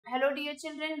Hello dear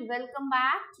children, welcome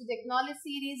back to the Acknowledge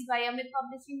series by Amit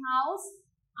Publishing House.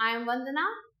 I am Vandana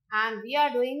and we are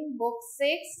doing book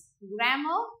 6,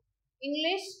 Grammar,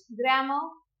 English, Grammar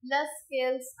plus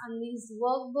Skills Unleashed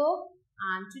workbook,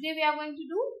 and today we are going to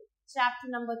do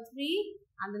chapter number 3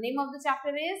 and the name of the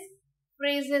chapter is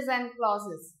Phrases and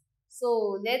Clauses.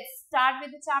 So let's start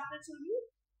with the chapter, children.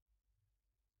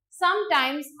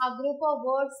 Sometimes a group of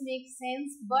words make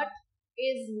sense but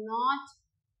is not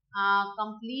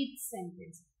complete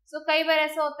sentence. So कई बार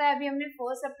ऐसा होता है, अभी हमने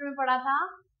first chapter में पढ़ा था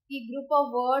कि ग्रुप ऑफ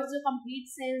वर्ड्स जो कंप्लीट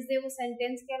सेंस दे वो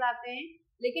सेंटेंस कहलाते हैं,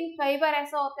 लेकिन कई बार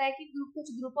ऐसा होता है कि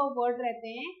कुछ ग्रुप ऑफ वर्ड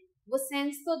रहते हैं वो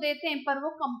सेंस तो देते हैं पर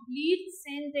वो कंप्लीट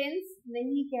सेंटेंस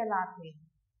नहीं कहलाते.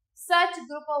 सच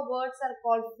group of words are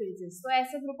called phrases. तो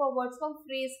ऐसे ग्रुप ऑफ वर्ड्स को हम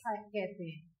फ्रेज कहते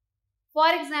हैं.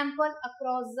 For example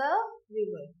across the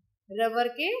river,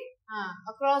 river के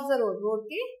अक्रॉस द रोड, रोड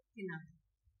के किनारे.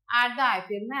 At the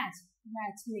IPL match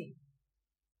में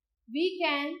we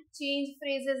can change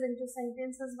phrases into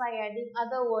sentences by adding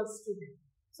other words to them.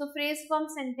 So phrase को हम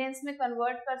sentence में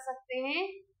convert कर सकते हैं,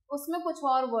 उसमें कुछ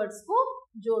और words को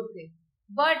जोड़ते.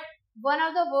 But one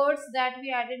of the words that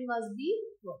we added must be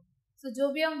verb. So जो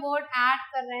भी हम word add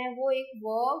कर रहे हैं वो एक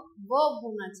verb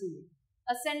होना चाहिए.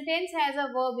 A sentence has a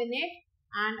verb in it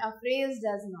and a phrase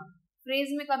does not.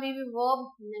 Phrase में कभी भी verb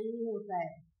नहीं होता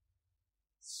है.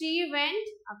 She went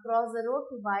across the road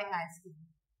to buy ice cream.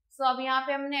 So अब यहाँ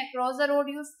पे हमने across the road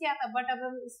यूज किया था, बट अब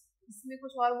हम इसमें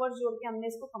कुछ और वर्ड जोड़ के हमने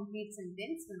इसको complete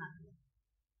sentence बना दिया.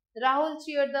 Rahul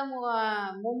cheered the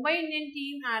Mumbai Indian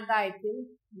team at the IPL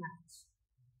match.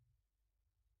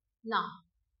 Now,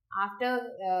 after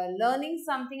learning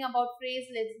something about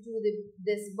phrase, let's do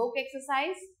this book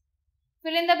exercise.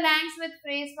 Fill in the blanks with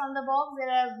phrase from the box.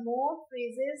 There are more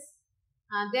phrases.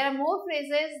 There are more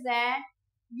phrases that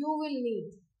you will need.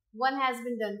 One has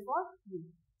been done for you.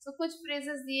 So कुछ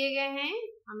phrases दिए गए हैं,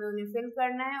 हमें उन्हें fill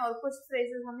करना है और कुछ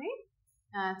phrases हमें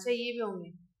चाहिए भी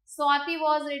होंगे. Swati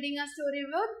was reading a story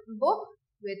book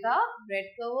with a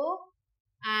red cover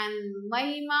and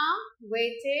Mahima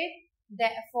waited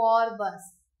for bus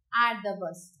at the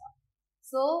bus stop.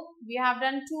 So we have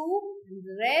done 2 and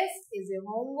the rest is your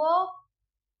homework.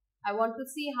 I want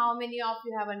to see how many of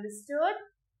you have understood.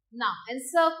 Now,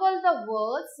 encircle the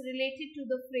words related to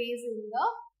the phrase in the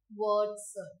word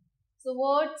search. So,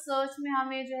 word search में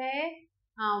हमें जो है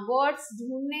words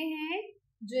ढूंढने हैं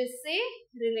जो इससे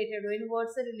related हो, इन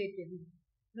words से related हो.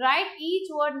 Write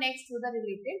each word next to the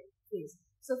related phrase.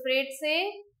 So, phrase से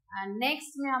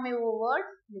next में हमें वो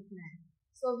word लिखना है.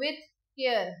 So, with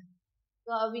care,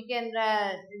 so we can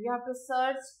you have to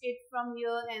search it from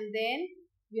here and then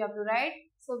we have to write.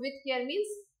 So, with care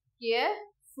means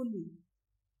carefully.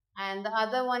 And the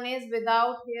other one is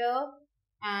without here,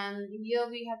 and here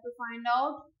we have to find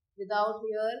out without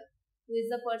here, who is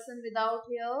the person without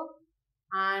here,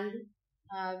 and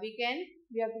we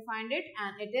have to find it,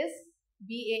 and it is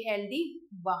BALD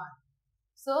bar.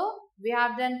 So we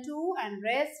have done 2 and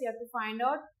rest you have to find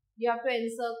out. You have to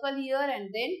encircle here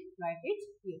and then write it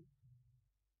here.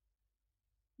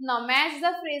 Now match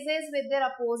the phrases with their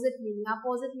opposite meaning.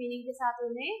 Opposite meaning के साथ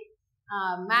उन्हें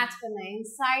match करना है.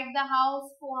 Inside the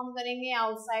house को हम करेंगे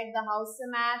outside the house से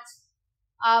match.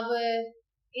 अब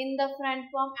इन द फ्रंट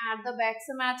को हम एट द बैक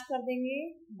से मैच कर देंगे,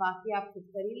 बाकी आप खुद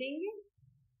कर ही लेंगे.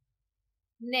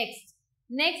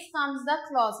 Next comes the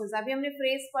clauses. अभी हमने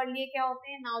फ्रेज पढ़ लिए क्या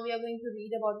होते हैं. Now we are going to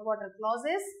read about what are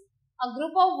clauses. A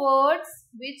group of words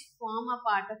which form a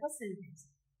part of a sentence.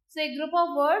 सो एक ग्रुप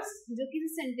ऑफ वर्ड्स जो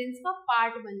किसी सेंटेंस का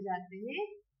पार्ट बन जाते हैं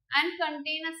and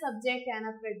contain a subject and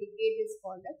a predicate is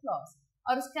called a clause.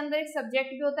 और उसके अंदर एक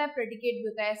subject भी होता है, predicate भी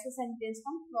होता है. ऐसे sentence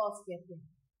को हम clause कहते हैं.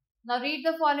 Now read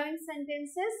the following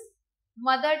sentences.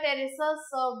 Mother Teresa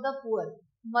served the poor.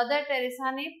 Mother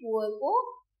Teresa ने poor को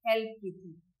help की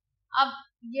थी. अब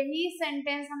यही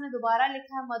sentence हमने दोबारा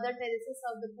लिखा है. Mother Teresa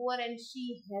served the poor and she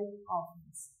helped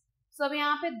orphans. So अब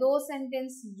यहाँ पे 2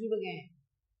 sentence जुड़ गए हैं.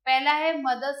 पहला है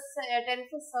Mother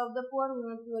Teresa served the poor,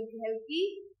 उन्होंने poor की help की,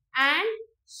 and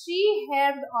she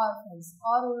helped orphans,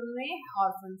 और उन्होंने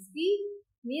orphans की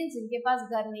means जिनके पास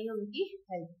घर नहीं है उनकी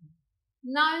help की.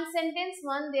 Now in sentence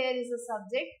 1 there is a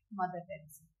subject Mother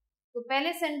Teresa. तो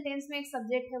पहले sentence में एक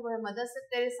subject है वो है Mother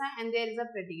Teresa and there is a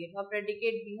predicate, और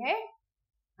predicate भी है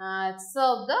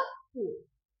serve the poor.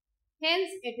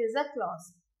 Hence it is a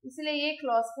clause. इसलिए ये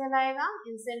clause कहलाएगा.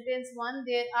 In sentence 1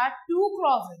 there are 2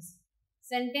 clauses.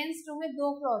 Sentence 2 में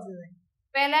 2 clauses हैं.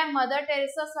 पहला है mother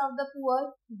Teresa serve the poor,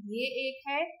 ये एक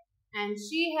है, and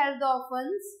she help the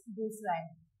orphans दूसरा है.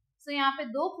 सो यहाँ पे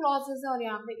 2 क्लॉजेस है और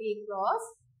यहाँ पे एक क्लॉज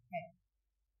है.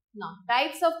 Now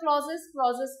types of clauses.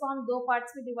 Clauses को हम 2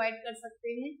 पार्ट्स में डिवाइड कर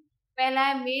सकते हैं. पहला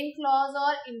है मेन क्लॉज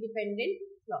और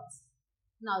independent clause.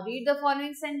 Now read the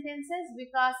following sentences.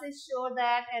 Vikas is sure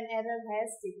that an error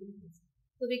has taken place.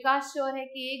 तो विकास श्योर है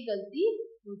कि एक गलती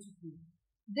हो चुकी है.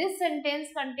 This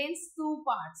sentence contains two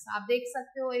parts. आप देख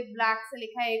सकते हो, एक ब्लैक से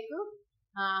लिखा है, एक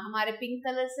हमारे पिंक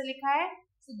कलर से लिखा है.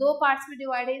 So दो पार्ट्स में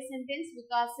डिवाइड है sentence.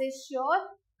 Vikas is sure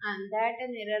and that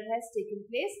an error has taken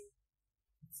place.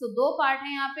 So दो पार्ट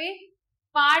है यहाँ पे.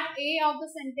 Part A of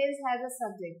the sentence has a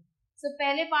subject. So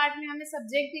पहले पार्ट में हमें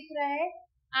सब्जेक्ट दिख रहा है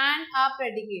and a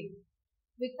predicate.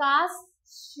 Vikas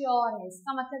sure है,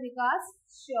 इसका मतलब विकास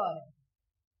श्योर है.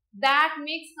 That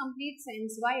makes complete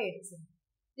sense by itself.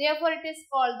 Therefore, it is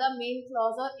called the main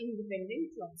clause or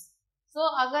independent clause. So,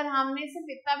 अगर हमने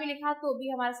सिर्फ इतना भी लिखा तो भी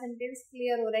हमारा सेंटेंस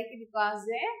क्लियर हो रहा है कि विकास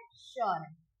जो है श्योर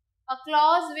है. A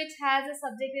clause which has a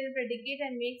subject and a predicate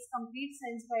and makes complete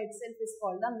sense by itself is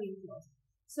called the main clause.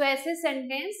 So, ऐसे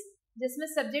सेंटेंस जिसमें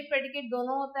सब्जेक्ट प्रेडिकेट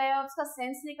दोनों होता है और उसका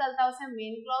सेंस निकलता है उसे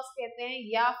मेन क्लॉज कहते हैं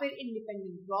या फिर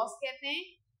इंडिपेंडेंट क्लॉज कहते हैं.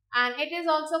 And it is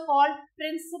also called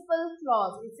principal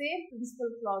clause. इसे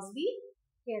प्रिंसिपल क्लॉज भी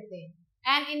कहते हैं.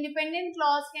 And independent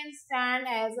clause can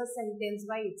stand as a sentence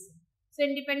by itself. So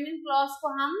independent clause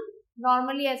को हम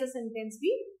नॉर्मली एज अ सेंटेंस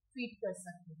भी ट्रीट कर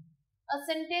सकते हैं. अ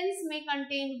सेंटेंस में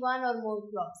कंटेन वन और मोर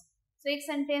क्लॉज. सो एक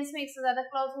सेंटेंस में एक से ज्यादा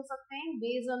क्लॉज हो सकते हैं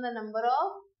based on the number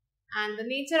of and the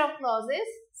nature of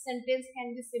clauses. Sentence can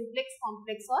be simplex,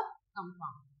 complex or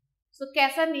compound. So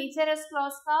कैसा nature है इस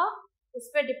clause का उस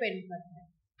पर डिपेंड करता है.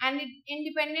 And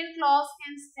independent clause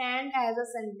can stand as a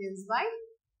sentence by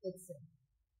itself.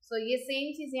 So ये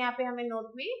same चीज यहाँ पे हमें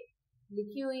नोट में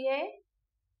लिखी हुई है.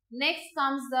 Next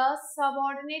comes the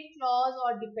subordinate clause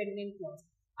or dependent clause.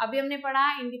 अभी हमने पढ़ा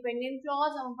independent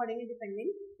clause, अब हम पढ़ेंगे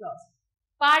dependent clause.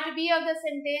 Part B of the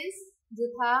sentence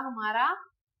जो था हमारा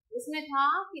उसमें था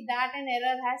कि that an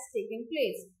error has taken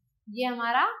place. ये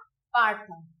हमारा पार्ट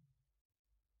था.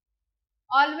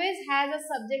 Always has a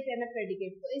subject and a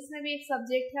predicate. तो इसमें भी एक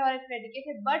सब्जेक्ट है और एक predicate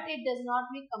है, but it does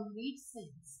not make complete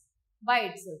sense by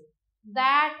itself.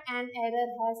 That an error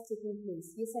has taken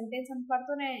place. ये सेंटेंस हम पढ़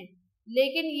तो रहे हैं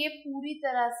लेकिन ये पूरी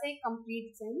तरह से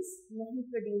complete sense नहीं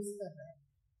प्रोड्यूस कर रहा है.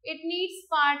 It needs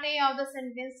part A of the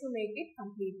sentence to make it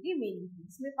completely meaningful.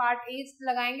 इसमें part A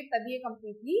लगाएंगे तभी ये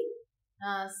completely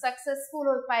सक्सेसफुल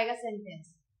हो पाएगा sentence.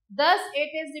 Thus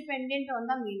it is dependent on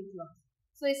the main clause.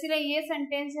 So इसलिए ये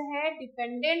सेंटेंस जो है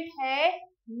डिपेंडेंट है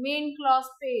मेन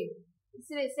क्लॉज पे,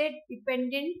 इसलिए इसे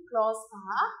डिपेंडेंट क्लॉज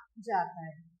कहा जाता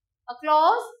है. A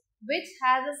clause which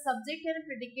has a subject and a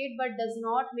predicate but does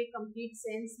not make complete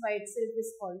sense by itself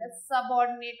is called a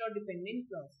subordinate or dependent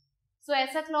clause. So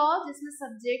ऐसा क्लॉज जिसमें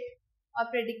subject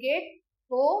और predicate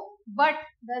हो but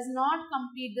does not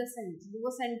complete the sense,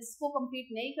 वो sense को complete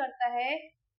नहीं करता है,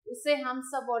 उसे हम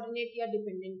सबऑर्डिनेट या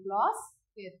डिपेंडेंट क्लॉज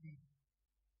कहते हैं.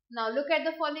 Now look at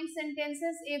the following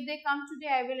sentences. If they come today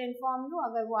I will inform you.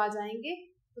 अगर वो आ जाएंगे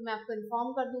तो मैं आपको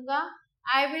इन्फॉर्म कर दूंगा.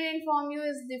 I will inform you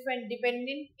is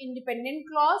dependent independent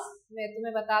clause, मैं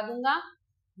तुम्हें बता दूंगा,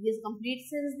 ये कंप्लीट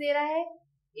सेंस दे रहा है.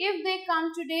 इफ दे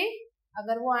कम टुडे,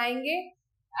 अगर वो आएंगे,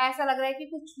 ऐसा लग रहा है कि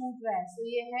कुछ छूट रहा है, सो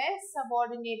ये है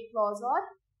सबऑर्डिनेट क्लॉज और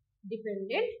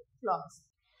dependent clause.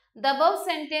 The above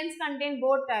sentence contain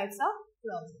both types of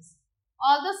clauses.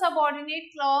 Although subordinate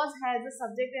clause has a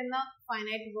subject and a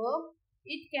finite verb,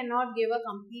 it cannot give a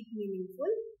complete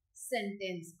meaningful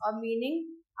sentence or meaning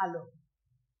alone.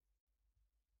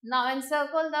 Now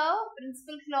encircle the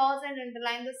principal clause and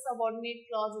underline the subordinate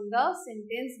clause in the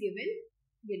sentence given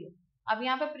below. अब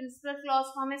यहाँ पे principal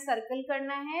clause को हमें circle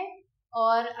करना है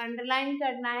और underline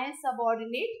करना है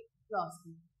सबऑर्डिनेट क्लॉज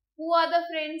में. Who are the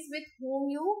friends with whom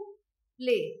you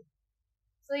play?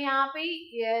 So यहाँ पे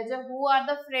जो who are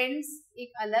the friends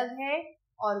एक अलग है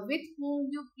और with whom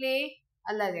you play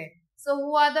अलग है. So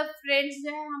who are the friends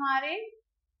जो है हमारे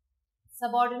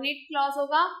सबऑर्डिनेट क्लॉज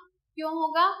होगा. क्यों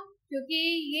होगा? क्योंकि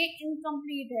ये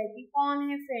इनकम्प्लीट है कि कौन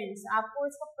है फ्रेंड्स, आपको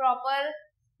इसका प्रॉपर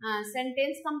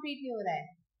सेंटेंस कंप्लीट नहीं हो रहा है.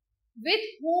 With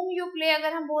whom you play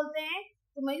अगर हम बोलते हैं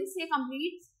तो मीन्स ये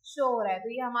कंप्लीट शो हो रहा है, तो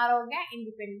ये हमारा हो गया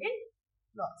independent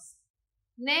clause.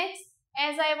 Next,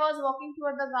 as I was walking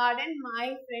toward the garden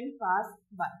my friend pass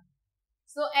bye.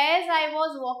 So as I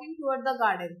was walking toward the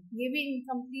garden, ये भी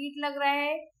इनकम्प्लीट लग रहा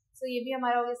है, सो ये भी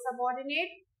हमारा हो गया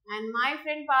subordinate. And my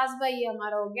friend pass bye ये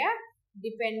हमारा हो गया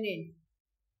dependent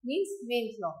means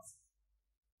main clause.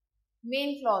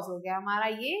 Main clause हो गया हमारा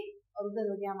ये और उधर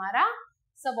हो गया हमारा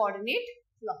subordinate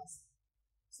clause.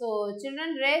 So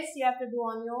children, rest you have to do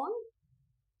on your own.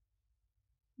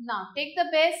 Now take the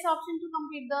best option to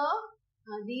complete the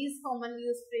these commonly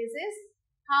used phrases.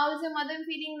 How is your mother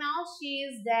feeling now? She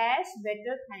is dash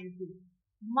better, thank you.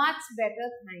 Much better,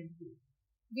 thank you.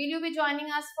 Will you be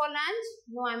joining us for lunch?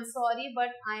 No, I'm sorry,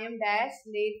 but I am dashed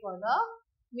late for the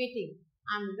meeting.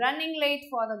 I'm running late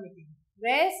for the meeting.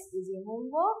 Rest is your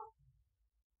homework.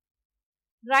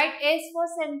 Write S for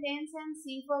sentence and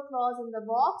C for clause in the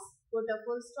box. Put a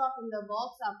full stop in the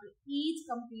box after each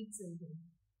complete sentence.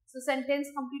 So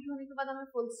sentence complete होने के बाद हमें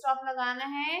full stop लगाना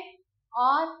है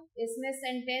और इसमें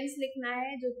sentence लिखना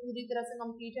है जो पूरी तरह से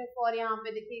complete है. और यहाँ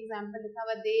पे देखिए example लिखा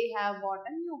हुआ they have bought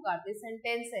a new car. ये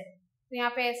sentence है तो यहाँ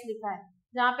पे S लिखा है.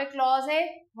 जहाँ पे clause है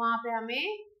वहाँ पे हमें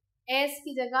S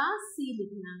की जगह C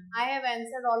लिखना है. I have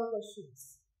answered all questions.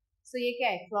 So ये क्या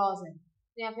है? Clause है.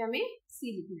 तो यहाँ पे हमें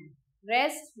C लिखना है.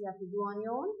 Rest you have to do on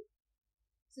your own.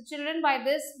 So children, by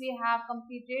this we have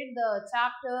completed the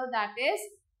chapter that is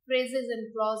phrases and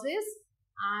clauses,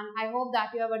 and I hope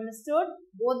that you have understood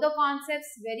both the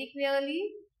concepts very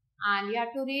clearly, and you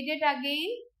have to read it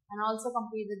again and also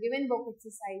complete the given book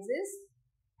exercises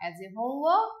as your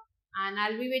homework, and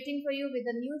I'll be waiting for you with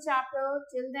a new chapter.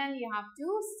 Till then you have to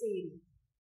stay.